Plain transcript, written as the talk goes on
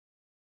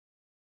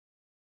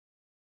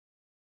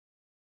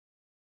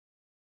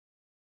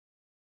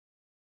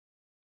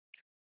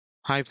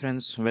Hi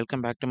friends,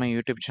 welcome back to my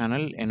YouTube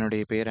channel.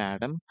 என்னுடைய பேர்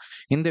Adam.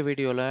 இந்த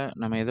வீடியோவில்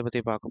நம்ம எதை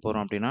பற்றி பார்க்க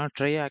போகிறோம் அப்படின்னா,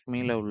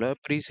 ட்ரைஆக்மீல உள்ள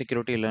ப்ரீ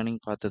செக்யூரிட்டி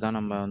லேர்னிங் பார்த்து தான்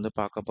நம்ம வந்து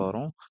பார்க்க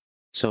போகிறோம்.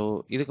 ஸோ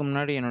இதுக்கு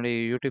முன்னாடி என்னுடைய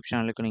யூடியூப்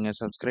சேனலுக்கு நீங்கள்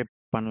சப்ஸ்கிரைப்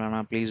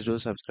பண்ணலன்னா ப்ளீஸ் டூ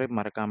சப்ஸ்கிரைப்.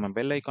 மறக்காமல்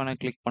பெல் ஐக்கானை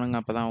கிளிக்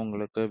பண்ணுங்கள், அப்போ தான்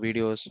உங்களுக்கு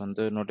வீடியோஸ்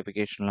வந்து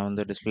நோட்டிஃபிகேஷனில்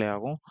வந்து டிஸ்ப்ளே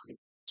ஆகும்.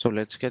 So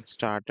let's get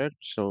started.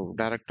 So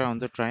டேரெக்டாக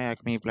வந்து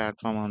ட்ரைஆக்மீ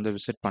பிளாட்ஃபார்மை வந்து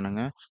விசிட்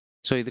பண்ணுங்கள்.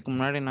 ஸோ இதுக்கு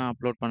முன்னாடி நான்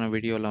அப்லோட் பண்ண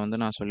வீடியோவில்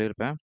வந்து நான்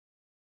சொல்லியிருப்பேன்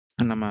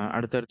நம்ம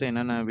அடுத்தடுத்து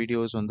என்னென்ன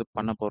வீடியோஸ் வந்து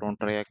பண்ண போறோம்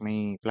ட்ரையாக்மி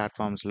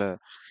பிளாட்ஃபார்ம்ஸ்ல.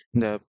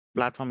 இந்த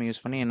பிளாட்ஃபார்ம்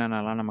யூஸ் பண்ணி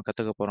என்னென்னலாம் நம்ம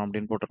கத்துக்க போறோம்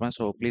அப்படின்னு போட்டிருப்பேன்.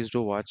 So please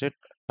do watch it.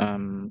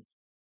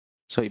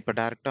 So இப்போ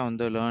டேரெக்டாக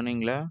வந்து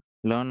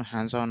லேர்ன்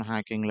ஹேண்ட்ஸ் ஆன்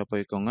ஹேக்கிங்கில்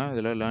போய்க்கோங்க.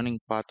 இதில் லேர்னிங்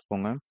பாத்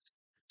போங்க.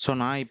 ஸோ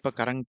நான் இப்போ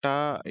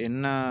கரண்ட்டாக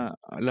என்ன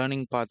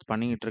லேர்னிங் பாத்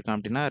பண்ணிக்கிட்டு இருக்கேன்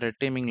அப்படின்னா, ரெட்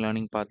டீமிங்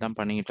லேர்னிங் பாத் தான்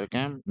பண்ணிக்கிட்டு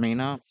இருக்கேன்.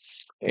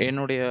 மெயினாக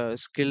என்னுடைய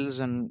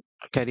ஸ்கில்ஸ் அண்ட்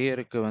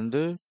கரியருக்கு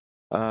வந்து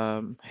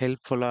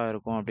ஹெல்ப்ஃபுல்லாக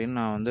இருக்கும் அப்படின்னு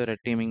நான் வந்து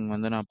ரெட் டீமிங்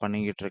வந்து நான்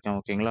பண்ணிக்கிட்டு இருக்கேன்.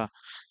 ஓகேங்களா?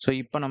 ஸோ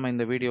இப்போ நம்ம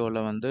இந்த வீடியோவில்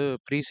வந்து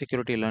ப்ரீ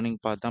செக்யூரிட்டி லேர்னிங்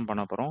பாத் தான்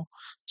பண்ண போகிறோம்.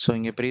 ஸோ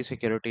இங்கே ப்ரீ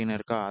செக்யூரிட்டின்னு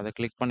இருக்கா, அதை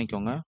கிளிக்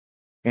பண்ணிக்கோங்க.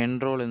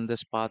 என்ரோல் இன்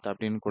திஸ் பாத்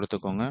அப்படின்னு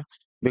கொடுத்துக்கோங்க.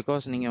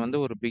 பிகாஸ் நீங்கள் வந்து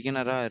ஒரு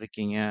பிகினராக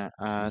இருக்கீங்க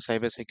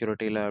சைபர்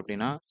செக்யூரிட்டியில்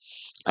அப்படின்னா,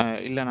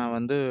 இல்லை நான்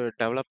வந்து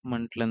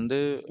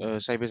டெவலப்மெண்ட்லேருந்து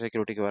சைபர்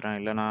செக்யூரிட்டிக்கு வரேன்,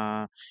 இல்லை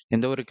நான்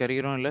எந்த ஒரு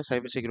கரியரும் இல்லை,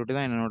 சைபர் செக்யூரிட்டி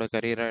தான் என்னோட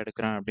கரியராக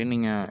எடுக்கிறேன் அப்படின்னு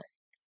நீங்கள்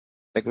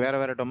லைக் வேற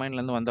வேற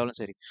டொமைன்லேருந்து வந்தாலும்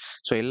சரி.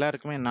 ஸோ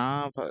எல்லாருக்குமே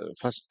நான்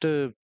ஃபஸ்ட்டு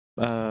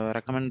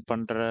ரெக்கமெண்ட்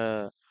பண்ணுற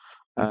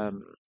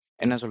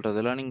என்ன சொல்றது,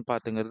 லேர்னிங்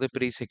பாத்துங்கிறது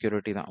ப்ரீ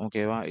செக்யூரிட்டி தான்.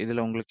 ஓகேவா?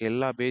 இதில் உங்களுக்கு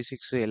எல்லா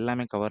பேசிக்ஸ்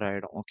எல்லாமே கவர்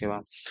ஆகிடும். ஓகேவா?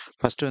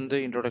 ஃபர்ஸ்ட் வந்து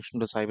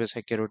இன்ட்ரோடக்ஷன் டு சைபர்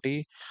செக்யூரிட்டி,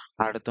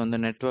 அடுத்து வந்து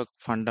நெட்வொர்க்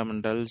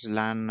ஃபண்டமெண்டல்ஸ்,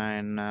 லேன்னா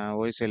என்ன,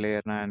 ஓஎஸ்ஐ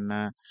லேயர்னா என்ன,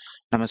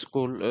 நம்ம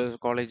ஸ்கூல்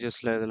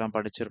காலேஜஸில் இதெல்லாம்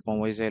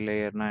படிச்சிருப்போம். ஓஎஸ்ஐ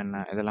லேயர்னா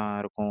என்ன, இதெல்லாம்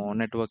இருக்கும்.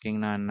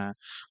 நெட்வொர்க்கிங்னா என்ன,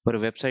 ஒரு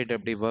வெப்சைட்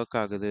எப்படி ஒர்க்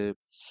ஆகுது,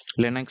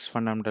 லினக்ஸ்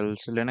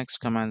ஃபண்டமெண்டல்ஸ்,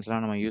 லினக்ஸ்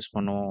கமாண்ட்ஸ்லாம் நம்ம யூஸ்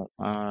பண்ணுவோம்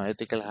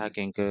எத்திக்கல்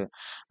ஹேக்கிங்க்கு.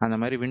 அந்த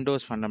மாதிரி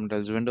விண்டோஸ்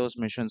ஃபண்டமெண்டல்ஸ், விண்டோஸ்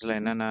மிஷின்ஸில்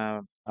என்னென்ன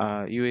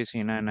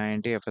யூஏசினா என்ன,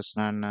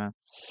 என்டிஎஃப்எஸ்னா என்ன,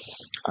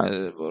 அது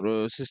ஒரு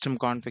சிஸ்டம்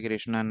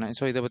கான்ஃபிகரேஷனா என்ன.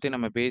 ஸோ இதை பற்றி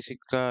நம்ம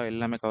பேசிக்காக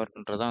எல்லாமே கவர்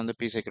பண்ணுறது தான் வந்து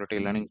பி செக்யூரிட்டி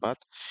லேர்னிங்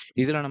பாத்.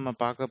 இதில் நம்ம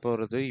பார்க்க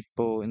போகிறது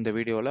இப்போது இந்த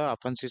வீடியோவில்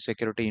அஃபென்சிவ்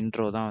செக்யூரிட்டி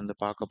இன்ட்ரோ தான் வந்து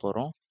பார்க்க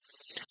போகிறோம்.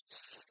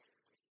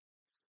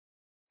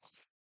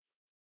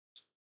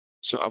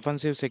 ஸோ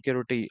அஃபென்சிவ்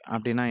செக்யூரிட்டி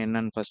அப்படின்னா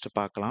என்னன்னு ஃபர்ஸ்ட்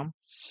பார்க்கலாம்.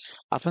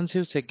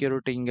 அஃபென்சிவ்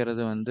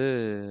செக்யூரிட்டிங்கிறது வந்து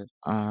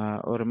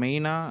ஒரு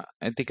மெயினாக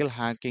எத்திக்கல்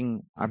ஹேக்கிங்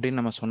அப்படின்னு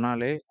நம்ம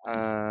சொன்னாலே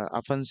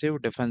அஃபென்சிவ்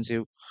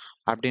டிஃபென்சிவ்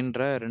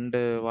அப்படின்ற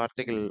ரெண்டு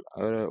வார்த்தைகள்,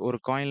 ஒரு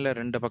காயின்ல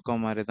ரெண்டு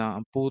பக்கம் மாதிரி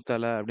தான். பூ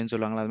தலை அப்படின்னு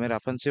சொல்லுவாங்களா, அது மாதிரி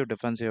அஃபென்சிவ்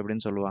டிஃபென்சிவ்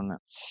அப்படின்னு சொல்லுவாங்க.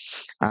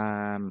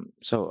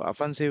 ஸோ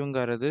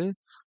அஃபென்சிவ்ங்கிறது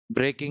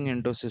பிரேக்கிங்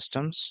இன்டூ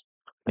சிஸ்டம்ஸ்,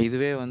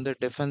 இதுவே வந்து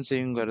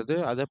டிஃபென்சிவ்ங்கிறது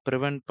அதை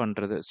ப்ரிவென்ட்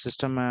பண்ணுறது,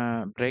 சிஸ்டமை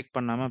பிரேக்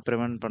பண்ணாமல்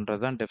ப்ரிவென்ட்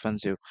பண்ணுறது தான்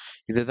டிஃபென்சிவ்.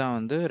 இதுதான்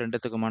வந்து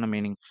ரெண்டுத்துக்குமான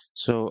மீனிங்.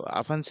 ஸோ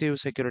அஃபென்சிவ்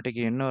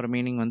செக்யூரிட்டிக்கு இன்னொரு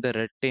மீனிங் வந்து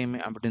ரெட் டீம்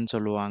அப்படின்னு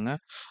சொல்லுவாங்க.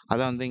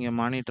 அதான் வந்து இங்கே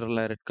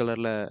மானிட்டரில் ரெட்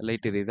கலரில்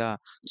லைட் எரியுதா,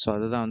 ஸோ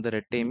அதுதான் வந்து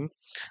ரெட் டீம்.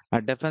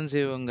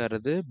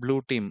 டெஃபென்சிவ்ங்கிறது ப்ளூ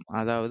டீம்,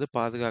 அதாவது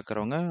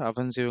பாதுகாக்கிறவங்க.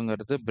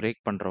 அஃபென்சிவ்ங்கிறது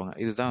பிரேக் பண்ணுறவங்க.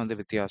 இதுதான் வந்து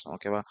வித்தியாசம்.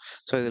 ஓகேவா?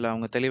 ஸோ இதில்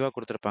அவங்க தெளிவாக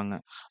கொடுத்துருப்பாங்க.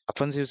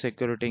 Offensive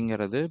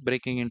செக்யூரிட்டிங்கிறது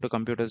braking into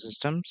computer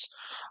systems,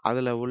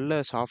 அதில்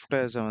உள்ள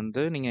சாஃப்ட்வேர்ஸை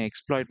வந்து நீங்கள்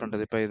எக்ஸ்ப்ளாய்ட்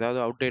பண்ணுறது. இப்போ ஏதாவது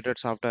அவுடேட்டட்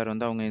சாஃப்ட்வேர்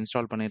வந்து அவங்க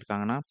இன்ஸ்டால்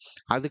பண்ணியிருக்காங்கன்னா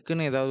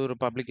அதுக்குன்னு ஏதாவது ஒரு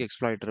பப்ளிக்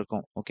எக்ஸ்ப்ளாய்ட்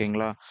இருக்கும்.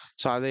 ஓகேங்களா?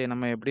 ஸோ அதை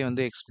நம்ம எப்படி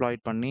வந்து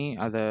எக்ஸ்ப்ளாய்ட் பண்ணி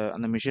அதை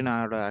அந்த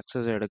மிஷினோட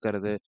அக்சஸ்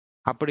எடுக்கிறது.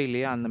 அப்படி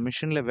இல்லையா, அந்த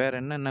மிஷின்ல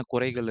வேற என்னென்ன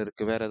குறைகள்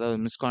இருக்கு, வேற ஏதாவது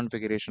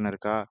மிஸ்கான்ஃபிகரேஷன்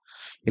இருக்கா,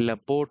 இல்ல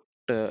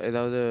போர்ட்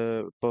ஏதாவது,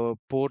 இப்போ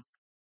போர்ட்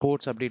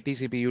போர்ட்ஸ் அப்படி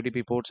டிசிபி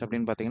யூடிபி போர்ட்ஸ்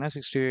அப்படின்னு பார்த்தீங்கன்னா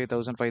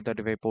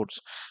 68535 போர்ட்ஸ்.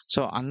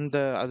 ஸோ அந்த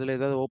அதில்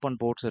ஏதாவது ஓப்பன்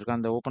போர்ட்ஸ் இருக்கா,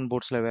 அந்த ஓப்பன்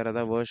போர்ட்ஸில் வேற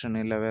ஏதாவது வேர்ஷன்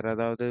இல்லை வேற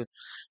ஏதாவது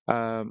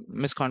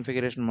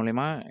மிஸ்கான்ஃபிகரேஷன்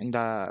மூலிமா இந்த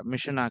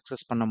மிஷினை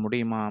அக்சஸ் பண்ண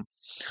முடியுமா.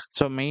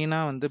 ஸோ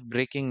மெயினாக வந்து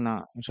பிரேக்கிங்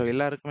தான். ஸோ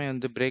எல்லாருக்குமே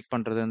வந்து பிரேக்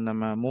பண்ணுறது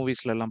நம்ம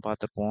மூவிஸ்லலாம்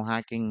பார்த்துருப்போம்.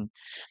 ஹேக்கிங்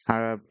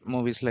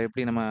மூவிஸில்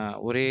எப்படி நம்ம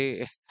ஒரே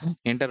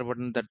என்டர்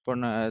பட்டன்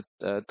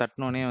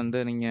தட்டினோடனே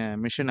வந்து நீங்கள்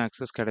மிஷின்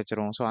அக்சஸ்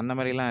கிடைச்சிரும். ஸோ அந்த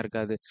மாதிரிலாம்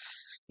இருக்காது.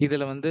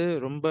 இதில் வந்து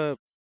ரொம்ப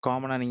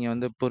காமனாக நீங்கள்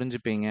வந்து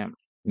புரிஞ்சுப்பீங்க.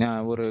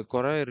 ஒரு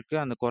குறை இருக்கு,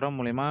 அந்த குறை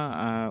மூலியமா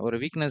ஒரு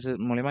வீக்னஸ்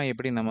மூலியமா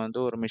எப்படி நம்ம வந்து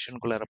ஒரு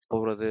மிஷினுக்குள்ளார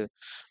போகிறது,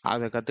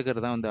 அதை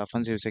கத்துக்கிறது தான் வந்து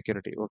அஃபென்சிவ்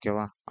செக்யூரிட்டி.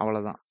 ஓகேவா?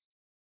 அவ்வளோதான்.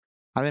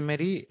 அதே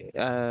மாரி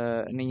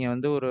நீங்க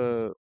வந்து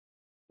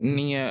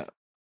நீங்க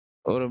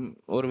ஒரு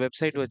ஒரு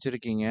வெப்சைட்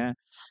வச்சிருக்கீங்க.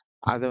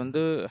 அத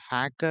வந்து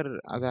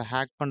அத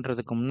ஹேக்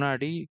பண்றதுக்கு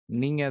முன்னாடி,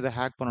 நீங்க அத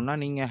ஹேக் பண்ணணும்னா,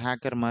 நீங்க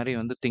ஹேக்கர் மாரி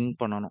வந்து திங்க்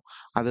பண்ணணும்.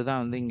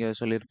 அதுதான் வந்து இங்க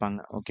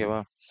சொல்லியிருப்பாங்க.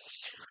 ஓகேவா?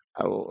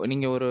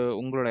 நீங்க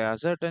உங்களுடைய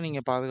அசட்ட நீங்க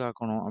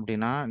பாதுகாக்கணும்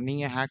அப்டின்னா,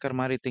 நீங்க ஹேக்கர்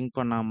மாரி திங்க்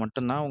பண்ணா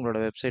மட்டும் தான் உங்களோட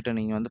வெப்சைட்ட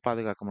நீங்க வந்து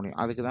பாதுகாக்க முடியும்.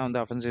 அதுக்கு தான் வந்து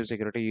அஃபென்சிவ்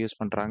செக்யூரிட்டி யூஸ்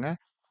பண்றாங்க.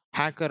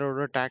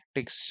 ஹேக்கரோட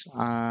டாக்டிக்ஸ்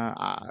அ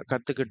அ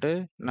கத்துக்கிட்டு,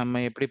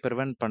 நம்ம எப்படி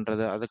பிரிவென்ட்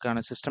பண்றது,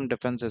 அதுக்கான சிஸ்டம்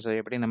டிஃபென்சஸ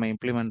எப்படி நம்ம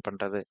இம்ப்ளிமெண்ட்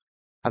பண்றது,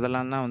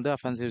 அதெல்லாம் தான் வந்து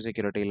அஃபென்சிவ்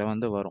செக்யூரிட்டில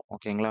வந்து வரும்.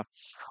 ஓகேங்களா?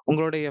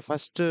 உங்களுடைய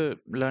ஃபர்ஸ்ட்டு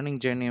லேர்னிங்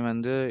ஜர்னி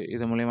வந்து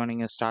இது மூலியமா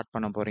நீங்க ஸ்டார்ட்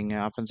பண்ண போறீங்க.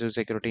 அஃபென்சிவ்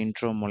செக்யூரிட்டி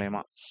இன்ட்ரோ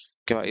மூலியமா.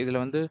 ஓகேவா? இதுல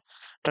வந்து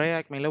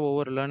ட்ரைஆக்மேல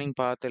ஒவ்வொரு லேர்னிங்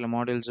பாத் இல்ல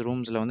மாடியூல்ஸ்,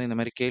 ரூம்ஸ்ல வந்து இந்த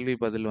மாரி கேள்வி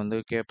பதில் வந்து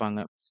கேட்பாங்க.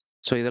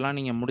 ஸோ இதெல்லாம்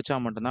நீங்க முடிச்சா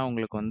மட்டும் தான்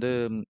உங்களுக்கு வந்து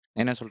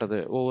என்ன சொல்றது?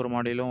 ஒவ்வொரு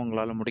மாடியூலும்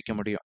உங்களால முடிக்க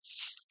முடியும்.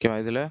 ஓகேவா?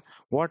 இதுல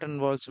what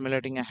involves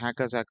simulating a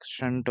hackers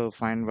action two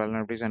find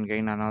வல்னரபிலிட்டீஸ் and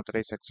gain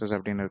unauthorised access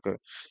அப்படின்னு இருக்கு.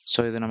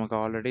 ஸோ இது நமக்கு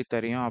ஆல்ரெடி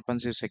தெரியும்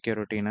அஃபென்சிவ்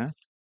செக்யூரிட்டின்னு.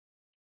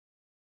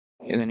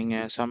 இத நீங்க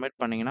சப்மிட்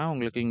பண்ணீங்கன்னா,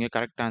 உங்களுக்கு இங்க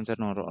கரெக்ட்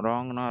ஆன்ஸர்ன்னு வரும்.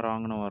 ராங்னா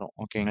ராங்ன்னு வரும்.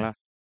 ஓகேங்களா?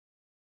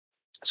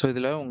 ஸோ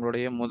இதுல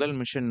உங்களுடைய முதல்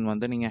மிஷன்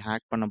வந்து நீங்க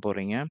ஹேக் பண்ண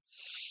போறீங்க.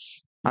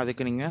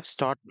 அதுக்கு நீங்க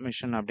ஸ்டார்ட்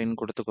மிஷன் அப்படின்னு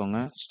குடுத்துக்கோங்க.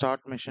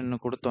 ஸ்டார்ட் மிஷன்னு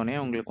குடுத்தோனே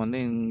உங்களுக்கு வந்து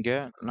இங்க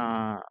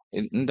நான்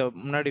இந்த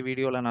முன்னாடி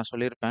வீடியோல நான்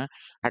சொல்லியிருப்பேன்.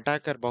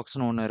 அட்டாக்கர்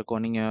பாக்ஸ்ன்னு ஒண்ணு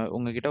இருக்கும். நீங்க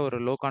உங்ககிட்ட ஒரு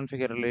லோ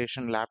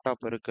கான்ஃபிகரேஷன்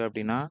லேப்டாப் இருக்கு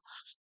அப்படின்னா,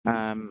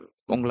 அம்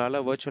உங்களால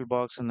விர்ச்சுவல்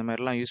பாக்ஸ் இந்த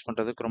மாரிலாம் யூஸ்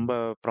பண்றதுக்கு ரொம்ப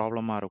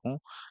ப்ராப்ளமா இருக்கும்.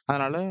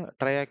 அதனால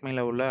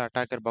ட்ரையாக்மேல உள்ள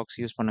அட்டாக்கர் பாக்ஸ்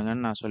யூஸ்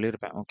பண்ணுங்கன்னு நான்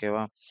சொல்லியிருப்பேன்.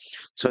 ஓகேவா?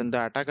 ஸோ இந்த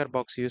அட்டாக்கர்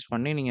பாக்ஸ் யூஸ்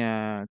பண்ணி நீங்க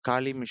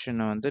காலி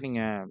மிஷின வந்து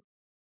நீங்க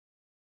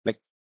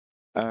லைக்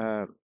அ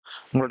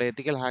உங்களோட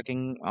ethical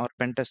hacking R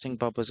pen testing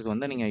பர்ப்பஸ்க்கு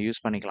வந்து நீங்க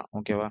யூஸ் பண்ணிக்கலாம்.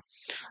 ஓகேவா?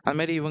 அது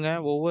மாரி இவங்க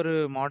ஒவ்வொரு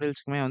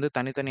மாடல்ஸ்க்குமே வந்து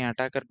தனித்தனி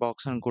அட்டாக்கர்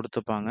பாக்ஸ்ன்னு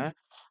குடுத்துப்பாங்க.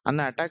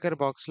 அந்த அட்டாக்கர்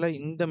பாக்ஸ்ல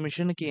இந்த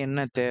மிஷினுக்கு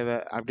என்ன தேவை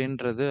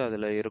அப்படின்றது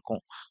அதுல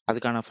இருக்கும்.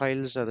 அதுக்கான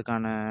ஃபைல்ஸ்,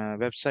 அதுக்கான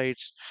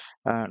வெப்சைட்ஸ்,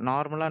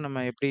 நார்மலா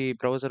நம்ம எப்படி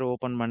ப்ரௌசர்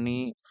ஓப்பன் பண்ணி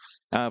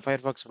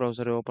ஃபயர்ஃபாக்ஸ்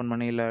ப்ரௌசர் ஓப்பன்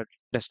பண்ணி இல்ல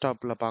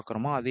டெஸ்க்டாப்ல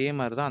பார்க்குறோமோ, அதே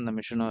மாரி தான் அந்த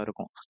மிஷினும்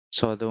இருக்கும்.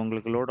 ஸோ அது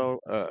உங்களுக்கு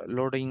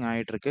லோடிங்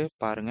ஆயிட்டு இருக்கு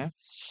பாருங்க.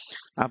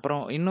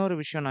 அப்புறம் இன்னொரு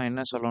விஷயம் நான்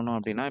என்ன சொல்லணும்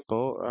அப்படின்னா, இப்போ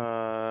அ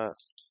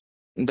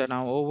இந்த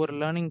நான் ஒவ்வொரு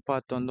லேர்னிங்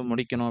பாத் வந்து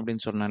முடிக்கணும்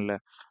அப்படின்னு சொன்னேன்ல.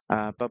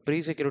 இப்ப ப்ரீ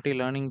செக்யூரிட்டி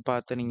லேர்னிங்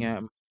பாத் நீங்க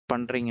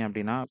பண்றீங்க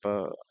அப்படின்னா, இப்ப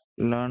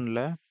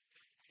லேர்ன்ல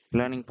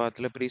லேர்னிங்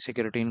பாத்ல ப்ரீ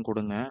செக்யூரிட்டின்னு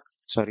குடுங்க.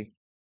 சாரி,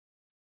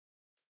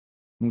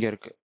 இங்க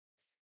இருக்கு.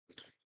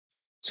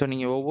 ஸோ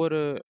நீங்க ஒவ்வொரு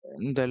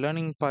இந்த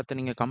லேர்னிங் பாத்த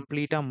நீங்க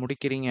கம்ப்ளீட்டா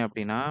முடிக்கிறீங்க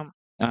அப்படின்னா,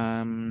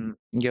 அம்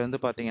இங்க வந்து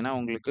பார்த்தீங்கன்னா,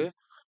 உங்களுக்கு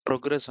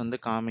ப்ரோக்ரஸ் வந்து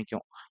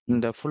காமிக்கும்.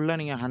 இந்த ஃபுல்லா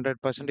நீங்க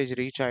 100%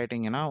 ரீச்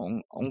ஆயிட்டீங்கன்னா,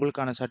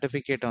 உங்களுக்கான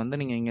சர்டிஃபிகேட்ட வந்து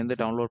நீங்க இங்கேருந்து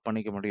டவுன்லோட்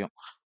பண்ணிக்க முடியும்.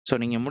 ஸோ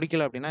நீங்க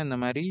முடிக்கல அப்படின்னா, இந்த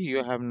மாரி you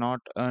have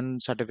not earn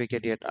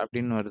certificate yet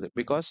அப்படின்னு வருது.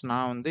 பிகாஸ்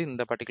நான் வந்து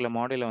இந்த பர்ட்டிகுலர்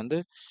மாடியூல வந்து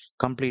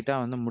கம்ப்ளீட்டா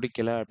வந்து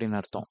முடிக்கல அப்படின்னு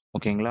அர்த்தம்.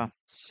 ஓகேங்களா?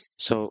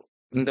 ஸோ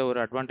இந்த ஒரு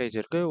அட்வான்டேஜ்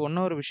இருக்கு.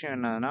 இன்னொரு விஷயம்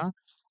என்னன்னா,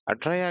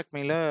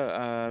 ட்ரையாக்மேல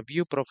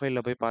வியூ ப்ரொஃபைல்ல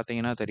போய்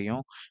பார்த்தீங்கன்னா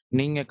தெரியும்.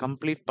 நீங்க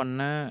கம்ப்ளீட்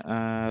பண்ண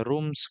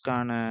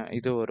ரூம்ஸ்க்கான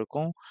இது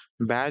இருக்கும்.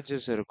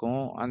 பேட்ஜஸ்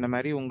இருக்கும். அந்த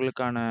மாரி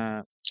உங்களுக்கான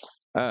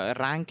அ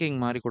ரேங்கிங்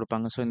மாரி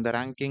குடுப்பாங்க. ஸோ இந்த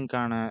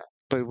ரேங்கிங்க்கான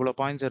இப்ப இவ்வளோ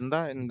பாயிண்ட்ஸ் இருந்தா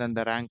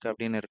இந்த ரேங்க்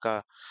அப்படின்னு இருக்கா?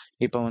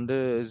 இப்ப வந்து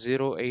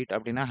 08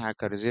 அப்படின்னா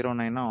ஹேக்கர்,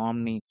 09னா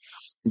ஆம்னி,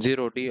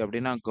 0D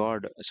அப்படின்னா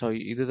காட். ஸோ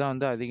இதுதான்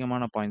வந்து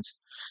அதிகமான பாயிண்ட்ஸ்.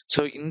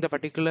 ஸோ இந்த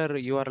பர்ட்டிகுலர்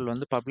யூஆர்எல்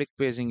வந்து பப்ளிக்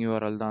ஃபேசிங்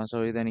யூஆர்எல் தான். ஸோ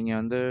இத நீங்க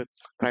வந்து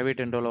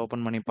பிரைவேட் விண்டோல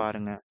ஓப்பன் பண்ணி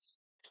பாருங்க.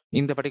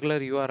 இந்த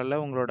பர்ட்டிகுலர் யூஆர்எல்ல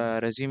உங்களோட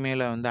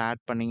ரெஸ்யூமேல வந்து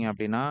ஆட் பண்ணீங்க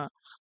அப்படின்னா,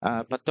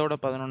 10ஓட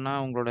 11னா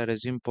உங்களோட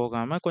ரெஸ்யூம்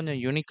போகாம கொஞ்சம்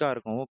யூனிக்கா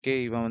இருக்கும். ஓகே,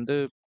 இவன் வந்து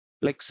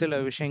லைக் சில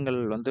விஷயங்கள்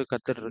வந்து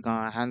கத்துட்டு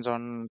இருக்கான். ஹேண்ட்ஸ்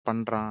ஆன்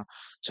பண்றான்.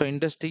 ஸோ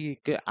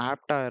இண்டஸ்ட்ரிக்கு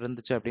ஆப்ட்டா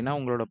இருந்துச்சு அப்படின்னா,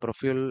 உங்களோட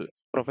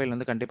ப்ரொஃபைல்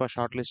வந்து கண்டிப்பா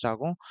ஷார்ட் லிஸ்ட்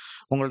ஆகும்.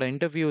 உங்களோட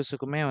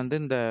இன்டர்வியூஸுக்குமே வந்து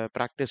இந்த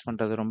பிராக்டிஸ்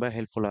பண்றது ரொம்ப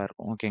ஹெல்ப்ஃபுல்லா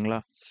இருக்கும். ஓகேங்களா?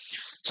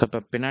 ஸோ இப்ப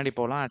பின்னாடி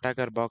போலாம்.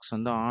 அட்டாக்கர் பாக்ஸ்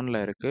வந்து ஆன்ல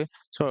இருக்கு.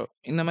 ஸோ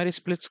இந்த மாரி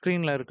ஸ்ப்ளிட்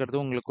ஸ்க்ரீன்ல இருக்கிறது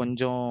உங்களுக்கு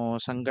கொஞ்சம்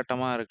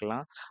சங்கட்டமா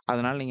இருக்கலாம்.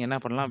 அதனால நீங்க என்ன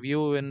பண்ணலாம், வியூ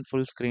இன்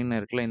ஃபுல் ஸ்க்ரீன்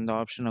இருக்குல்ல, இந்த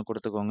ஆப்ஷன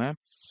குடுத்துக்கோங்க.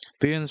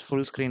 வியூ இன்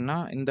ஃபுல் ஸ்க்ரீன்னா,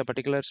 இந்த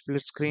பர்ட்டிகுலர்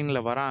ஸ்ப்ளிட்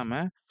ஸ்க்ரீன்ல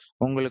வராம,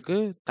 உங்களுக்கு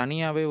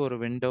தனியாவே ஒரு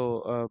விண்டோ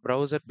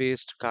ப்ரௌசர்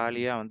பேஸ்ட்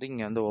காலியா வந்து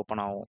இங்க வந்து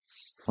ஓப்பன் ஆகும்.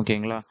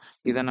 ஓகேங்களா?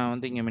 இத நான்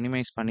வந்து இங்க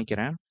மினிமைஸ்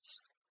பண்ணிக்கிறேன்.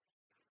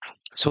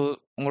 ஸோ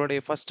உங்களுடைய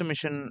first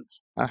mission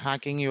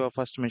hacking your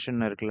first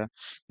mission இருக்குல்ல.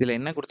 இதுல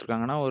என்ன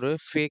குடுத்துருக்காங்கன்னா, ஒரு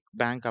ஃபேக்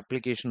பேங்க்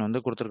அப்ளிகேஷன்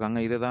வந்து குடுத்துருக்காங்க.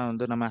 இதுதான்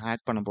வந்து நம்ம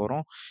ஹேக் பண்ண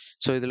போறோம்.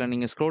 ஸோ இதுல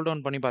நீங்க ஸ்க்ரோல்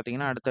டவுன் பண்ணி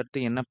பார்த்தீங்கன்னா,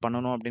 அடுத்தடுத்து என்ன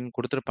பண்ணணும் அப்படின்னு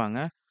குடுத்துருப்பாங்க.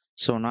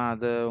 ஸோ நான்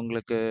அத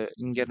உங்களுக்கு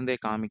இங்க இருந்தே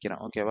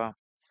காமிக்கிறேன். ஓகேவா?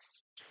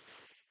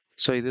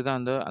 ஸோ இதுதான்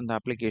அந்த அந்த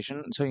அப்ளிகேஷன்.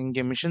 ஸோ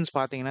இங்க மிஷன்ஸ்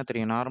பார்த்தீங்கன்னா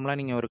தெரியும். நார்மலா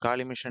நீங்க ஒரு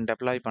காலி மிஷன்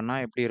டெப்ளாய் பண்ணா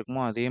எப்படி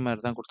இருக்குமோ, அதே மாரி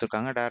தான்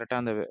குடுத்துருக்காங்க. டைரக்ட்டா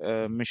அந்த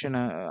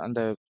மிஷன அந்த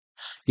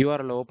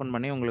யூஆர்எல் ஓப்பன்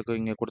பண்ணி உங்களுக்கு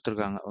இங்க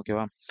குடுத்துருக்காங்க.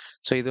 ஓகேவா?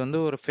 ஸோ இது வந்து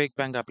ஒரு ஃபேக்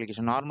பேங்க்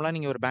அப்ளிகேஷன். நார்மலா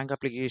நீங்க ஒரு பேங்க்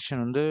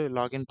அப்ளிகேஷன் வந்து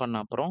லாகின்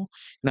பண்ண அப்புறம்,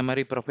 இந்த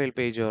மாரி ப்ரொஃபைல்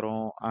பேஜ்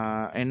வரும்.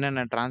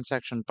 என்னென்ன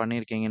டிரான்சாக்ஷன்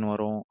பண்ணியிருக்கீங்கன்னு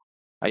வரும்.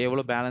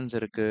 எவ்வளோ பேலன்ஸ்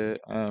இருக்கு,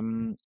 அம்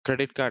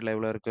கிரெடிட் கார்ட்ல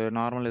எவ்வளோ இருக்கு,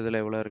 நார்மல்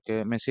இதுல எவ்வளோ இருக்கு,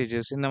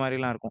 மெசேஜஸ் இந்த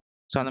மாரிலாம் இருக்கும்.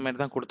 ஸோ அந்த மாரி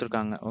தான்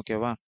குடுத்துருக்காங்க.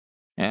 ஓகேவா?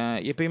 அ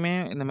எப்பயுமே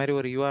இந்த மாரி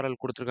ஒரு யூஆர்எல்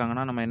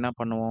குடுத்துருக்காங்கன்னா, நம்ம என்ன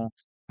பண்ணுவோம்?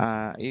 அ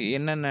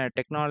என்னென்ன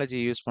டெக்னாலஜி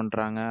யூஸ்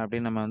பண்றாங்க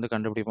அப்படின்னு நம்ம வந்து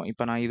கண்டுபிடிப்போம்.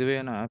 இப்ப நான்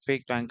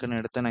ஃபேக் பேங்க்ன்னு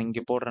எடுத்து நான்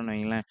இங்க போடுறேன்னு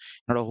வைங்களேன்,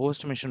 என்னோட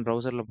ஹோஸ்ட் மெஷின்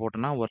ப்ரௌசர்ல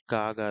போட்டேன்னா ஒர்க்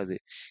ஆகாது.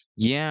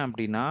 ஏன்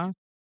அப்படின்னா,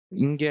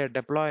 இங்க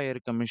டெப்ளாய்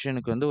ஆயிருக்க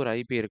மெஷினுக்கு வந்து ஒரு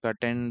ஐபி இருக்கா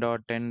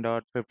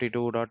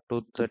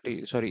 10.10.52.230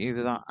 சாரி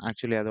இதுதான்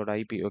ஆக்சுவலி அதோட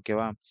ஐபி.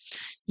 ஓகேவா?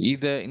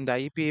 இந்த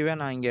ஐபியவே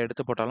நான் இங்க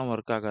எடுத்து போட்டாலும்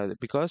ஒர்க் ஆகாது.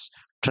 பிகாஸ்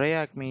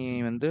Tryhackme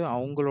வந்து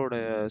அவங்களோட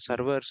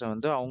சர்வர்ஸ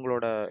வந்து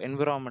அவங்களோட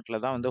என்விரான்மென்ட்ல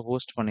தான் வந்து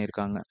ஹோஸ்ட்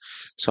பண்ணியிருக்காங்க.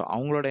 ஸோ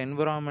அவங்களோட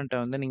என்விரான்மென்ட்ட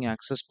வந்து நீங்க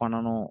அக்சஸ்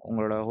பண்ணணும்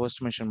உங்களோட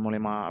ஹோஸ்ட் மெஷின்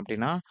மூலியமா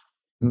அப்டின்னா,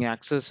 இங்க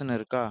அக்சஸ்ன்னு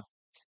இருக்கா?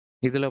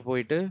 இதுல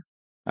போயிட்டு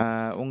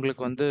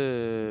உங்களுக்கு வந்து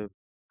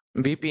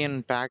விபிஎன்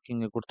பேக்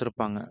இங்க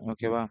குடுத்திருப்பாங்க.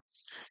 ஓகேவா?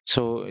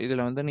 ஸோ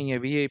இதுல வந்து நீங்க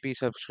விஐபி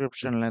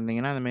சப்ஸ்கிரிப்ஷன்ல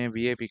இருந்தீங்கன்னா, இந்த மாரி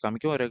விஐபி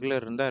காமிக்கும்.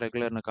 ரெகுலர் இருந்தா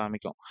ரெகுலர்ன்னு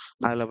காமிக்கும்.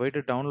 அதுல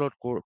போயிட்டு டவுன்லோட்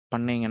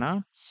பண்ணீங்கன்னா,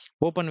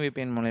 ஓப்பன்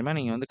விபிஎன் மூலியமா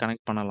நீங்க வந்து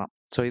கனெக்ட் பண்ணலாம்.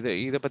 ஸோ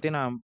இத பத்தி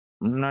நான்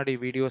முன்னாடி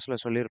வீடியோஸ்ல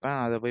சொல்லியிருப்பேன்.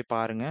 அத போய்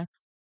பாருங்க.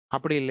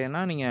 அப்படி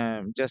இல்லைன்னா, நீங்க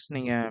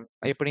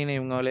எப்படின்னு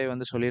இவங்களே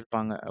வந்து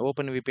சொல்லியிருப்பாங்க.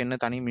 ஓப்பன் விபிஎன்னு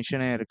தனி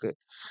மெஷினே இருக்கு.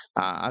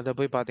 அத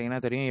போய் பார்த்தீங்கன்னா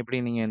தெரியும். எப்படி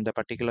நீங்க இந்த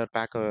பர்ட்டிகுலர்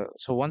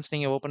ஒன்ஸ்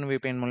நீங்க ஓப்பன்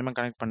விபிஎன் மூலியமா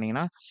கனெக்ட்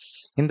பண்ணீங்கன்னா,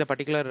 இந்த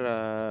particular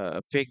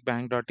fake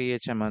bank dot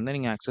DHM வந்து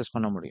நீங்க அக்சஸ்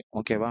பண்ண முடியும்.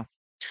 ஓகேவா?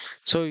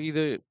 ஸோ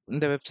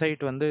இந்த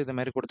வெப்சைட் வந்து இது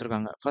மாரி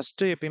குடுத்துருக்காங்க.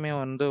 ஃபர்ஸ்ட்டு எப்பயுமே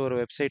வந்து ஒரு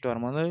வெப்சைட்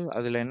வரும்போது,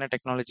 அதுல என்ன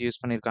டெக்னாலஜி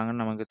யூஸ்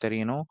பண்ணியிருக்காங்கன்னு நமக்கு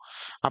தெரியணும்.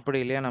 அப்படி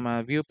இல்லையா நம்ம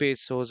வியூ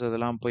பேஜ் சோர்ஸ்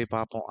அதெல்லாம் போய்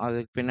பார்ப்போம்.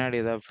 அதுக்கு பின்னாடி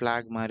ஏதாவது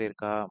ஃபிளாக் மாரி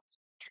இருக்கா?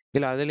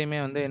 இல்ல அதிலயுமே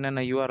வந்து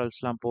என்னென்ன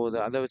யூஆர்எல்ஸ்லாம் போகுது.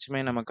 அத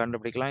வச்சுமே நம்ம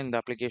கண்டுபிடிக்கலாம். இந்த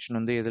அப்ளிகேஷன்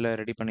வந்து எதுல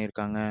ரெடி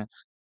பண்ணியிருக்காங்க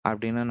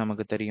அப்படின்னு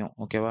நமக்கு தெரியும்.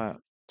 ஓகேவா?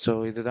 ஸோ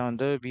இதுதான்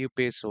வந்து வியூ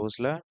பேஜ்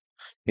சோர்ஸ்ல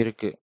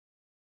இருக்கு.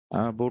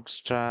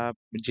 பூட்ஸ்ட்ராப்,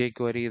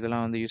 jQuery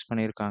இதெல்லாம் வந்து யூஸ்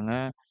பண்ணியிருக்காங்க.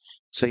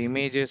 ஸோ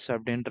இமேஜஸ்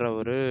அப்படின்ற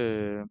ஒரு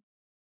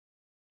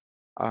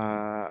ஆ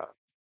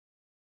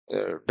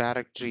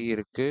டைரக்டரி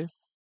இருக்கு.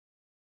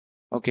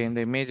 ஓகே. இந்த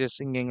இமேஜஸ்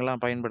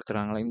இங்கலாம்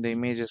பயன்படுத்துறாங்கல்ல, இந்த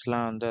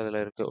இமேஜஸ்லாம் வந்து அதுல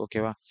இருக்கு.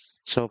 ஓகேவா?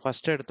 ஸோ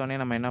ஃபர்ஸ்ட் எடுத்தோனே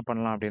நம்ம என்ன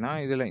பண்ணலாம் அப்டின்னா,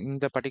 இதுல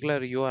இந்த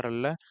பர்ட்டிகுலர்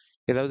யூஆர்எல்ல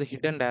ஏதாவது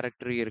ஹிட்டன்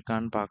டைரக்டரி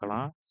இருக்கான்னு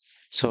பார்க்கலாம்.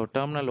 ஸோ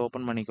டெர்மினல்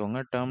ஓப்பன் பண்ணிக்கோங்க.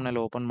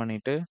 டெர்மினல் ஓப்பன்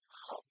பண்ணிட்டு,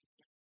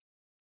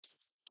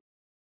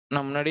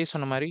 நான் முன்னாடியே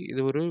சொன்ன மாரி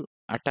இது ஒரு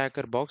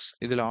அட்டாக்கர் பாக்ஸ்.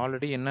 இதுல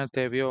ஆல்ரெடி என்ன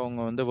தேவையோ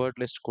அவங்க வந்து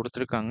வேர்ட் லிஸ்ட்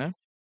குடுத்துருக்காங்க.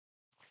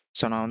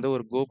 ஸோ நான் வந்து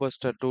ஒரு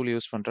கோபஸ்டர் டூல்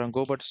யூஸ் பண்றேன்.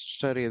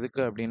 கோபஸ்டர்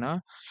எதுக்கு அப்டின்னா,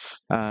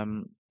 அம்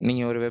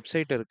நீங்க ஒரு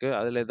வெப்சைட் இருக்கு.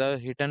 அதுல ஏதாவது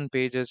ஹிட்டன்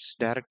பேஜஸ்,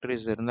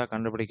 டைரக்டரிஸ் இருந்தா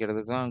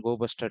கண்டுபிடிக்கிறதுக்கு தான்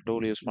கோபஸ்டர்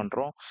டூல் யூஸ்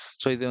பண்றோம்.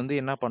 ஸோ இது வந்து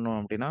என்ன பண்ணும்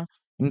அப்டின்னா,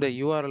 இந்த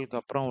யூஆர்எல்க்கு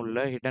அப்புறம் உள்ள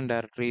hidden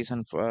directories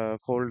and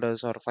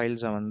folders R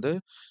ஃபைல்ஸ வந்து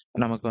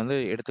நமக்கு வந்து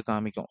எடுத்து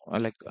காமிக்கும்.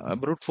 லைக்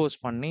ப்ரூட் ஃபோர்ஸ்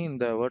பண்ணி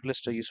இந்த வேர்ட்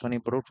லிஸ்ட்ட யூஸ் பண்ணி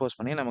ப்ரூட் ஃபோர்ஸ்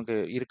பண்ணி நமக்கு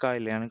இருக்கா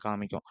இல்லையான்னு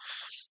காமிக்கும்.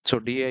 ஸோ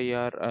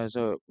டிஐஆர்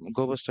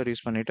கோபஸ்டர்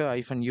யூஸ் பண்ணிட்டு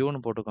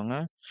 -யூன்னு போட்டுக்கோங்க.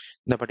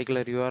 இந்த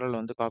பர்ட்டிகுலர் யூஆர்எல்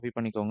வந்து காப்பி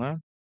பண்ணிக்கோங்க.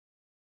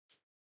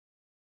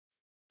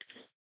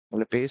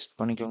 இதுல பேஸ்ட்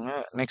பண்ணிக்கோங்க.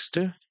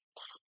 நெக்ஸ்ட்டு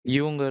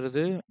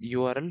யூங்கிறது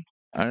யூஆர்எல்,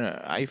 அ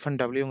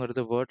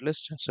 -wங்கிறது வேர்ட்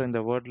லிஸ்ட். ஸோ இந்த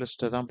வேர்ட்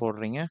லிஸ்ட்ட தான்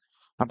போடுறீங்க.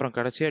 அப்புறம்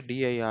கடைசியா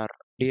டிஐஆர்,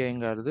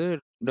 டிஐங்கிறது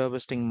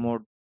டெர்பஸ்டிங்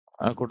மோட்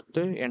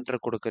குடுத்து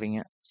என்டர் குடுக்குறீங்க.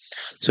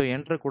 ஸோ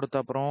என்டர் குடுத்த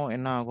அப்புறம்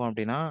என்ன ஆகும்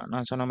அப்டின்னா,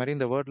 நான் சொன்ன மாரி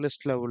இந்த வேர்ட்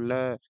லிஸ்ட்ல உள்ள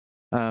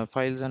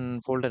ஃபைல்ஸ் அண்ட்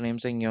ஃபோல்டர்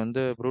நேம்ஸ இங்க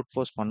வந்து ப்ரூட்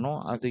ஃபோர்ஸ் பண்ணும்.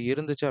 அது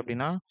இருந்துச்சு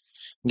அப்டின்னா,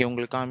 இங்க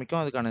உங்களுக்கு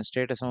காமிக்கும். அதுக்கான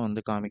ஸ்டேட்டஸும்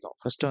வந்து காமிக்கும்.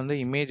 ஃபர்ஸ்ட் வந்து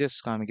இமேஜஸ்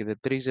காமிக்குது.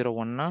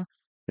 301னா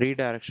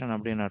ரீடைரக்ஷன்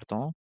அப்டின்னு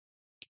அர்த்தம்.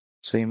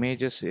 ஸோ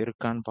இமேஜஸ்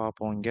இருக்கான்னு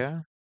பார்ப்போம் இங்க.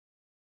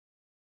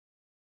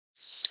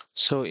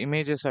 ஸோ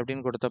இமேஜஸ்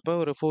அப்படின்னு கொடுத்தப்ப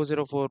ஒரு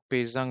 404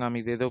 பேஜ் தான்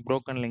காமிக்குது. ஏதோ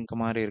புரோக்கன் லிங்க்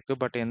மாரி இருக்கு.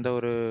 பட் எந்த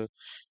ஒரு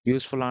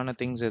யூஸ்ஃபுல்லான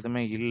திங்ஸ்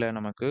எதுவுமே இல்ல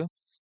நமக்கு.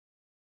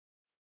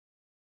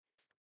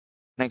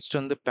 நெக்ஸ்ட்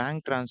வந்து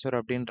பேங்க் ட்ரான்ஸ்ஃபர்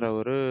அப்படின்ற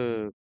ஒரு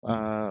அ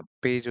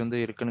பேஜ் வந்து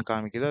இருக்குன்னு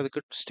காமிக்குது.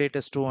 அதுக்கு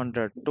ஸ்டேட்டஸ் 200.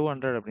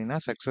 200 அப்படின்னா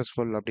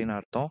சக்சஸ்ஃபுல் அப்படின்னு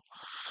அர்த்தம்.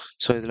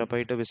 ஸோ இதுல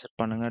போயிட்டு விசிட்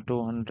பண்ணுங்க.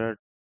 200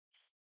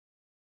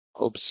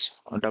 ஓப்ஸ்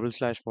டபுள்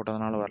ஸ்லாஷ்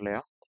போட்டதுனால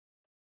வரலையா?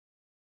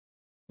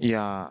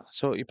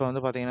 ஸோ இப்போ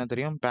வந்து பார்த்தீங்கன்னா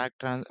தெரியும்.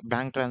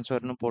 பேங்க்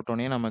ட்ரான்ஸ்ஃபர்ன்னு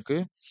போட்டோனே நமக்கு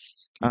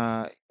அ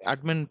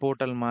அட்மின்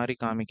போர்ட்டல் மாரி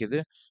காமிக்குது.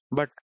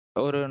 பட்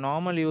ஒரு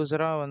நார்மல்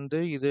யூசரா வந்து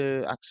இது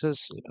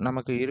அக்சஸ்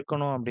நமக்கு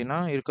இருக்கணும் அப்டின்னா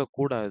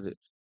இருக்கக்கூடாது.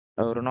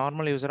 ஒரு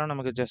நார்மல் யூசரா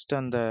நமக்கு ஜஸ்ட்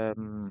அந்த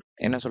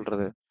என்ன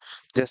சொல்றது?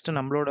 ஜஸ்ட்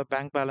நம்மளோட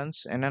பேங்க் பேலன்ஸ்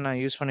என்னென்ன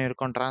யூஸ்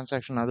பண்ணியிருக்கோம்,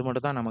 டிரான்சாக்ஷன் அது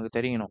மட்டும் தான் நமக்கு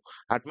தெரியணும்.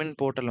 அட்மின்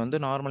போர்ட்டல் வந்து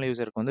நார்மல்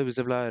யூசருக்கு வந்து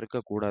விசிபிளா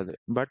இருக்கக்கூடாது.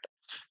 பட்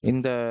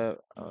இந்த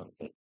அ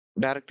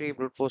டைரக்ட்லி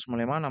ப்ரூட் ஃபோர்ஸ்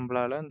மூலியமா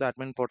நம்பளால இந்த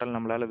அட்மின் போர்ட்டல்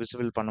நம்மளால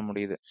விசிபிள் பண்ண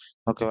முடியுது.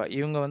 ஓகேவா?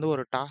 இவங்க வந்து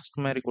ஒரு டாஸ்க்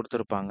மாரி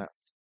குடுத்திருப்பாங்க.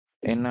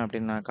 என்ன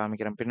அப்படின்னு நான்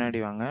காமிக்கிறேன்.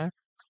 பின்னாடி வாங்க.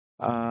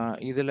 ஆ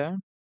இதுல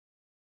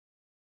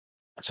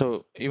ஸோ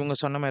இவங்க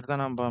சொன்ன மாரி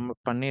தான் நம்ம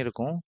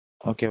பண்ணியிருக்கோம்.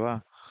 ஓகேவா?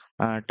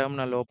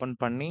 டெர்மினல் ஓப்பன்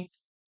பண்ணி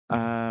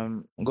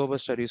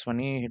கோபஸ்டர் யூஸ்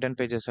பண்ணி ஹிடன்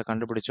பேஜஸ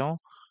கண்டுபிடிச்சோம்.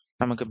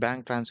 நமக்கு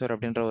பேங்க் ட்ரான்ஸ்ஃபர்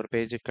அப்படின்ற ஒரு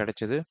பேஜ்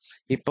கிடைச்சது.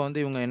 இப்போ வந்து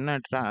இவங்க என்ன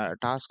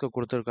டாஸ்க்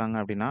குடுத்துருக்காங்க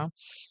அப்படின்னா,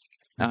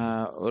 அ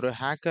ஒரு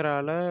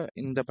ஹேக்கரால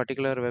இந்த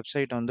பர்ட்டிகுலர்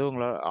வெப்சைட் வந்து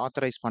உங்களால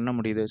ஆத்தரைஸ் பண்ண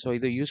முடியுது. ஸோ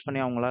இத யூஸ்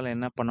பண்ணி அவங்களால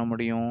என்ன பண்ண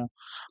முடியும்?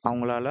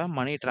 அவங்களால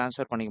மணி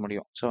ட்ரான்ஸ்ஃபர் பண்ணிக்க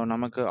முடியும். ஸோ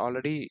நமக்கு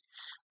ஆல்ரெடி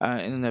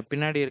இந்த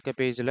பின்னாடி இருக்க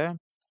பேஜ்ல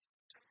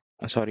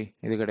சாரி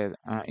இது கிடையாது.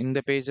 இந்த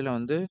பேஜ்ல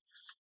வந்து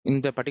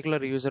இந்த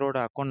பர்ட்டிகுலர் யூசரோட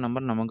அக்கவுண்ட்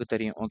நம்பர் நமக்கு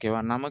தெரியும். ஓகேவா?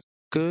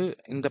 நமக்கு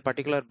இந்த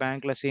பர்ட்டிகுலர்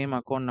பேங்க்ல சேம்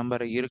அக்கவுண்ட்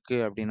நம்பர் இருக்கு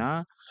அப்டின்னா,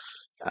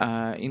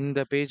 இந்த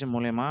பேஜ்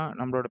மூலியமா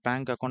நம்மளோட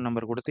பேங்க் அக்கவுண்ட்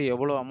நம்பர் குடுத்து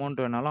எவ்வளோ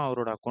அமௌண்ட் வேணாலும்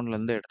அவரோட அக்கவுண்ட்ல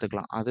இருந்து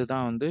எடுத்துக்கலாம்.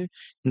 அதுதான் வந்து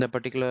இந்த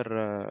பர்ட்டிகுலர்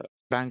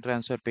பேங்க்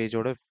ட்ரான்ஸ்ஃபர்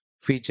பேஜோட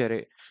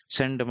ஃபீச்சரே.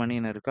 செண்ட்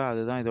மணின்னு இருக்கா,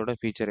 அதுதான் இதோட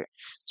ஃபீச்சரே.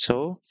 ஸோ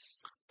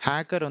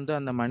ஹேக்கர் வந்து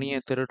அந்த மணிய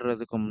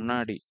திருடுறதுக்கு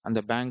முன்னாடி, அந்த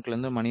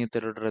பேங்க்லேருந்து மணிய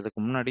திருடுறதுக்கு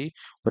முன்னாடி,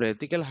 ஒரு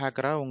எத்திக்கல்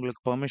ஹேக்கரா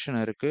உங்களுக்கு பெர்மிஷன்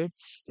இருக்கு.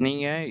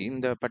 நீங்க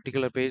இந்த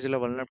பர்ட்டிகுலர் பேஜ்ல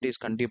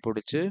வல்னரபிலிட்டீஸ்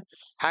கண்டுபிடிச்சு,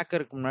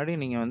 ஹேக்கருக்கு முன்னாடி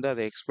நீங்க வந்து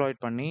அத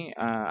எக்ஸ்ப்ளாய்ட் பண்ணி,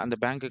 அந்த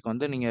பேங்க்குக்கு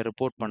வந்து நீங்க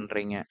ரிப்போர்ட்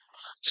பண்றீங்க.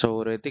 ஸோ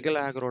ஒரு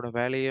எத்திக்கல் ஹேக்கரோட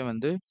வேலையே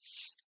வந்து,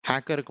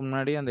 ஹேக்கருக்கு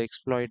முன்னாடி அந்த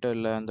எக்ஸ்ப்ளாய்ட்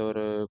இல்ல அந்த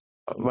ஒரு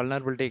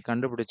வல்னரபிலிட்டிய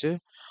கண்டுபிடிச்சு,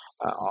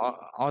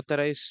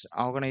 ஆத்தரைஸ்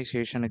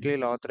ஆர்கனைசேஷனுக்கு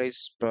இல்ல ஆத்தரைஸ்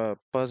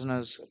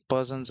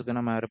பர்சன்ஸ்க்கு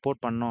நம்ம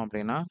ரிப்போர்ட் பண்ணோம்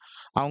அப்படின்னா,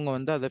 அவங்க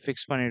வந்து அத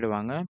ஃபிக்ஸ்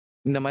பண்ணிடுவாங்க.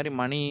 இந்த மாரி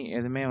மணி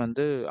எதுவுமே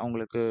வந்து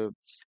அவங்களுக்கு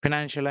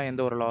ஃபினான்ஷியலா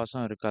எந்த ஒரு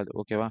லாஸும் இருக்காது.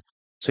 ஓகேவா?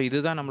 ஸோ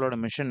இதுதான் நம்மளோட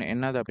மிஷன்.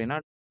 என்னது அப்படின்னா,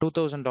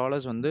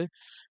 $2000 வந்து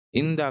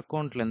இந்த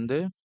அக்கவுண்ட்லேருந்து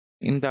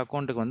இந்த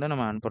அக்கவுண்ட்டுக்கு வந்து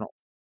நம்ம அனுப்புறோம்.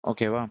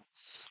 ஓகேவா?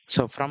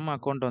 ஸோ ஃப்ரம்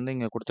அக்கவுண்ட் வந்து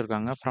இங்க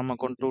குடுத்துருக்காங்க. From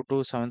account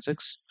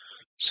 2276.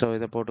 ஸோ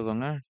இத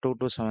போட்டுக்கோங்க.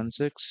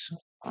 2276.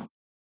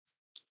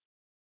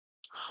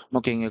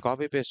 ஓகே. இங்க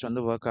காப்பி பேஸ்ட்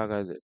வந்து வொர்க்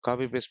ஆகாது.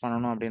 காப்பி பேஸ்ட்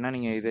பண்ணணும் அப்டின்னா,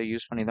 நீங்க இத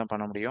யூஸ் பண்ணி தான்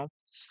பண்ண முடியும்.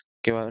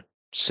 ஓகேவா?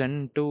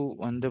 சென்ட் டூ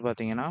வந்து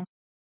பாத்தீங்கன்னா,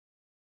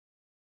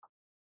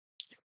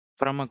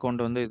 ஃப்ரம்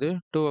அக்கவுண்ட் வந்து இது.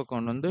 டூ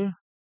அக்கவுண்ட் வந்து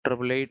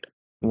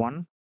 8881.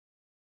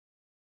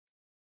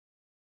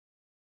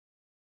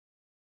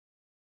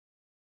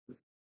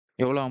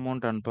 எவ்வளோ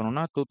அமௌண்ட்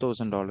அனுப்பணும்னா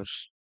 $2000.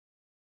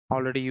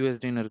 ஆல்ரெடி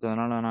USDன்னு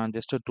இருக்கிறதுனால நான்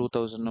ஜஸ்ட்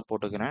 2000ன்னு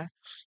போட்டுக்கிறேன்.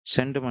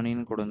 சென்ட்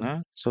மணின்னு குடுங்க.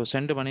 ஸோ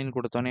சென்ட் மணின்னு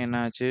குடுத்தோனே என்ன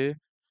ஆச்சு?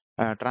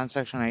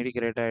 டிரான்சாக்ஷன் ஐடி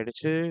கிரியேட்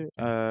ஆயிடுச்சு.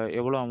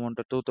 எவ்வளோ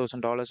அமௌண்ட்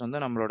 $2000 வந்து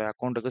நம்மளோட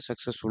அக்கவுண்ட்டுக்கு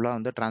சக்சஸ்ஃபுல்லா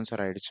வந்து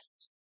ட்ரான்ஸ்ஃபர் ஆயிடுச்சு.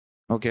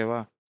 ஓகேவா?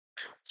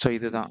 ஸோ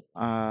இதுதான்.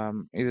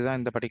 இதுதான்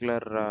இந்த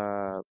பர்ட்டிகுலர்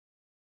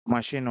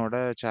மஷினோட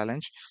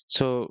சேலஞ்ச்.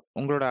 ஸோ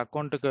உங்களோட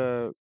அக்கவுண்ட்டுக்கு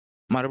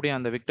மறுபடியும்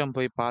அந்த விக்டம்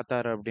போய்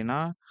பார்த்தாரு அப்படின்னா,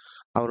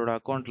 அவரோட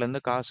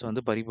அக்கவுண்ட்லேருந்து காசு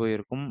வந்து பறி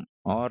போயிருக்கும்.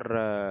 ஆர்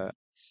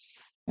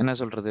என்ன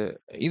சொல்றது?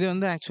 இது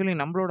வந்து ஆக்சுவலி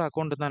நம்மளோட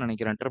அக்கவுண்ட் தான்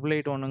நெனைக்கிறேன்.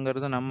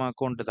 8881ங்கிறது நம்ம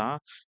அக்கவுண்ட் தான்.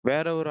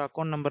 வேற ஒரு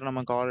அக்கவுண்ட் நம்பர்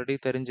நமக்கு ஆல்ரெடி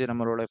தெரிஞ்சு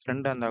நம்மளோட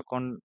ஃப்ரெண்ட் அந்த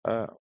அக்கவுண்ட்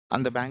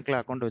அந்த பேங்க்ல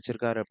அக்கவுண்ட்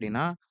வச்சிருக்காரு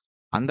அப்படின்னா,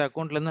 அந்த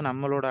அக்கவுண்ட்லேருந்து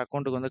நம்மளோட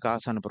அக்கவுண்ட்டுக்கு வந்து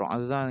காசு அனுப்புறோம்.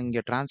 அதுதான்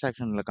இங்க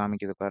டிரான்சாக்ஷன்ல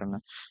காமிக்குது பாருங்க.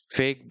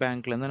 ஃபேக்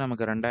பேங்க்லேருந்து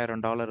நமக்கு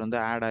 $2000 வந்து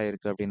ஆட்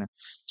ஆயிருக்கு அப்படின்னு.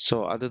 ஸோ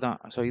அதுதான்.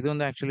 ஸோ இது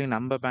வந்து ஆக்சுவலி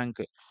நம்ம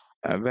பேங்க்.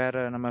 வேற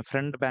நம்ம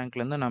ஃப்ரெண்ட்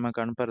பேங்க்லேருந்து நமக்கு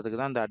அனுப்புறதுக்கு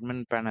தான் அந்த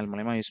அட்மின் பேனல்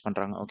மூலியமா யூஸ்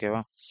பண்றாங்க.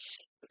 ஓகேவா?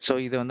 ஸோ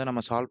இத வந்து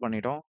நம்ம சால்வ்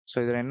பண்ணிட்டோம். ஸோ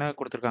இதுல என்ன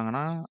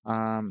குடுத்துருக்காங்கன்னா,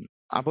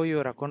 above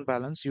your account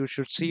balance, you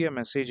should see a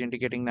message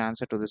indicating the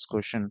answer to this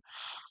question.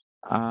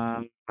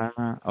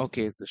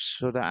 Okay.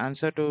 So the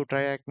answer to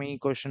Tryhackme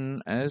question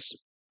is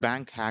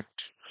bank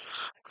hacked.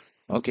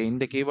 Okay.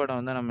 இந்த கீவேர்ட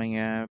வந்து நம்ம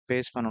இங்க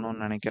பேஸ்ட்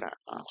பண்ணணும்னு நெனைக்கிறேன்.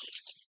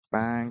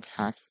 பேங்க்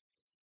ஹேக்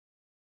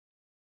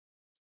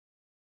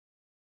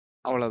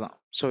அவ்வளோதான்.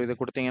 ஸோ இத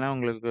குடுத்தீங்கன்னா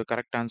உங்களுக்கு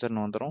கரெக்ட்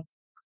ஆன்சர்ன்னு வந்துரும்.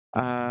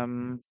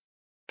 ஆம்.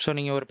 ஸோ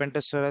நீங்க ஒரு பென்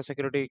டெஸ்டரா,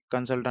 செக்யூரிட்டி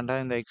கன்சல்டன்ட்டா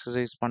இந்த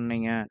எக்ஸர்சைஸ்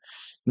பண்ணீங்க.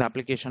 இந்த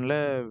அப்ளிகேஷன்ல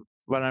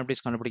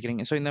வல்னரபிலிட்டீஸ்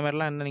கண்டுபிடிக்கிறீங்க. ஸோ இந்த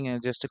மாரிலாம் வந்து நீங்க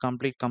ஜஸ்ட்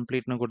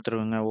கம்ப்ளீட்ன்னு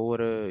குடுத்துருங்க.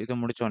 ஒவ்வொரு இது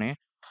முடிச்சோனே.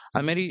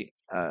 அது மாரி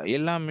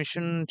எல்லா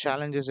மிஷன்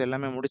சேலஞ்சஸ்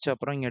எல்லாமே முடிச்ச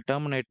அப்புறம் இங்க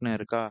டெர்மினேட்ன்னு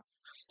இருக்கா?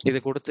 இது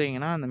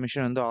குடுத்தீங்கன்னா, அந்த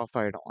மிஷன் வந்து ஆஃப்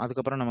ஆயிடும்.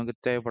 அதுக்கப்புறம் நமக்கு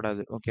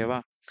தேவைப்படாது. ஓகேவா?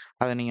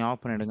 அத நீங்க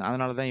ஆஃப் பண்ணிடுங்க.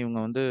 அதனால தான் இவங்க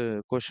வந்து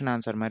கொஸ்டின்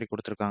ஆன்சர் மாரி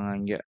குடுத்துருக்காங்க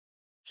இங்க.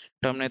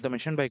 Terminate the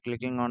mission by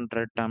clicking on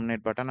red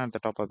terminate button at the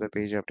top of the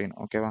page அப்படின்னு.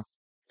 ஓகேவா?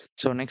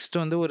 ஸோ நெக்ஸ்ட்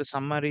வந்து ஒரு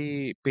சம்மரி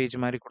பேஜ்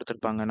மாரி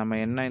குடுத்துருப்பாங்க. நம்ம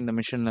என்ன இந்த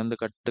மிஷன்லேருந்து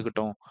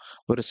கத்துக்கிட்டோம்.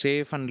 ஒரு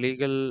சேஃப் அண்ட்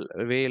லீகல்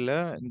வேல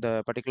இந்த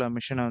பர்ட்டிகுலர்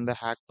மிஷன வந்து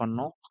ஹேக்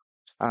பண்ணோம்.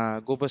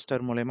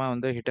 கோபஸ்டர் மூலியமா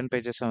வந்து ஹிட்டன்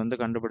பேஜஸ வந்து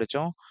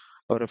கண்டுபிடிச்சோம்.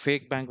 ஒரு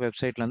ஃபேக் பேங்க்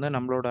வெப்சைட்லேருந்து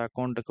நம்மளோட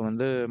அக்கவுண்ட்டுக்கு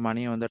வந்து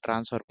மணிய வந்து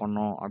ட்ரான்ஸ்ஃபர்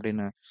பண்ணோம்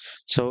அப்படின்னு.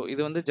 ஸோ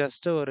இது வந்து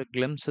ஜஸ்ட் ஒரு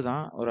கிளிம்ஸ்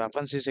தான். ஒரு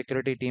அஃபென்சிவ்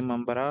செக்யூரிட்டி டீம்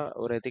மெம்பரா,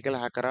 ஒரு எத்திக்கல்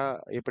ஹேக்கரா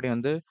எப்படி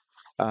வந்து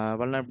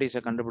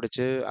வல்னரபிலிட்டீஸ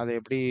கண்டுபிடிச்சு, அத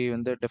எப்படி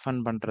வந்து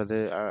டிஃபெண்ட் பண்றது,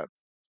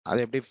 அத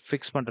எப்படி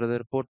ஃபிக்ஸ் பண்றது,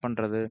 ரிப்போர்ட்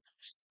பண்றது,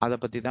 அத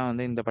பத்தி தான்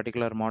வந்து இந்த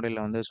பர்ட்டிகுலர்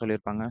மாடியூல்ல வந்து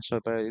சொல்லியிருப்பாங்க. ஸோ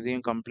இப்ப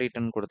இதையும்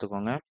கம்ப்ளீட்ன்னு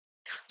குடுத்துக்கோங்க.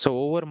 ஸோ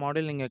ஒவ்வொரு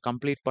மாடியூல் நீங்க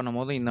கம்ப்ளீட்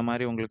பண்ணும்போது இந்த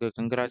மாரி உங்களுக்கு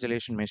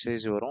கங்கிராச்சுலேஷன்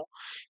மெசேஜ் வரும்.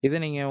 இத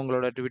நீங்க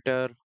உங்களோட Twitter,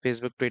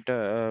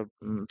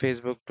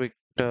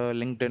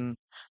 LinkedIn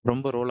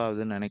ரொம்ப ரோல்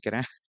ஆகுதுன்னு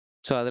நெனைக்கிறேன்.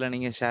 ஸோ அதுல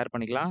நீங்க ஷேர்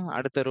பண்ணிக்கலாம்.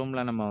 அடுத்த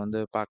ரூம்ல நம்ம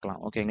வந்து பார்க்கலாம்.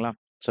 ஓகேங்களா?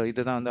 ஸோ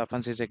இதுதான் வந்து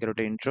offensive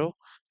security intro.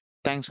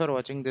 Thanks for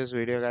வாட்சிங் திஸ்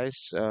வீடியோ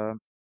கைஸ்.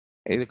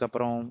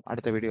 இதுக்கப்புறம்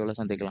அடுத்த வீடியோல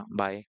சந்திக்கலாம்.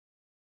 பாய்.